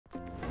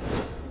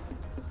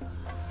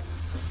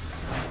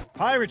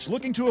Pirates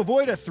looking to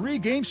avoid a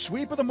 3-game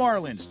sweep of the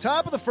Marlins.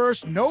 Top of the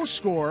first, no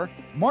score.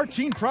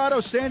 Martin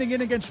Prado standing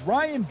in against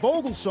Ryan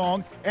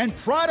Vogelsong, and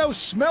Prado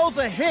smells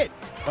a hit.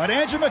 But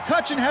Andrew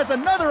McCutchen has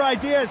another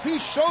idea as he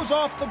shows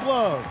off the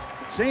glove.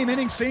 Same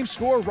inning, same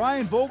score.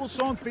 Ryan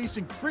Vogelsong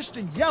facing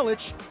Christian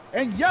Yelich,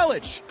 and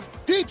Yelich,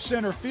 deep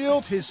center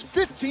field, his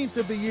 15th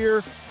of the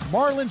year.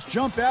 Marlins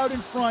jump out in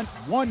front,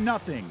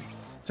 1-0.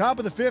 Top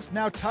of the fifth,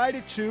 now tied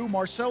at 2.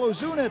 Marcell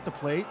Ozuna at the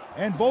plate,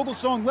 and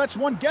Vogelsong lets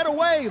one get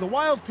away. The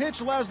wild pitch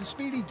allows the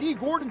speedy D.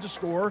 Gordon to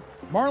score.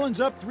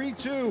 Marlins up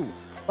 3-2.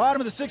 Bottom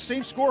of the sixth,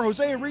 same score.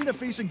 Jose Urena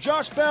facing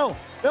Josh Bell.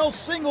 Bell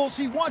singles.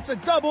 He wants a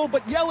double,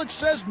 but Yelich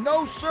says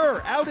no,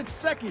 sir. Out at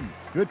second.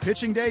 Good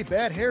pitching day,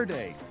 bad hair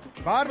day.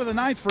 Bottom of the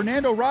ninth,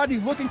 Fernando Rodney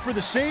looking for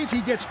the save. He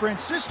gets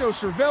Francisco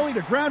Cervelli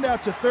to ground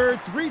out to third.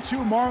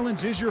 3-2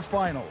 Marlins is your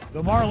final.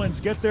 The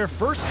Marlins get their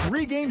first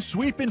 3-game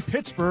sweep in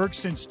Pittsburgh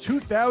since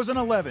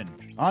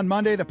 2011. On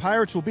Monday, the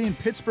Pirates will be in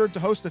Pittsburgh to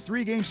host a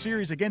 3-game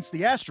series against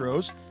the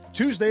Astros.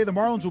 Tuesday, the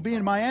Marlins will be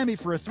in Miami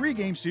for a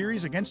 3-game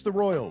series against the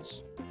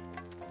Royals.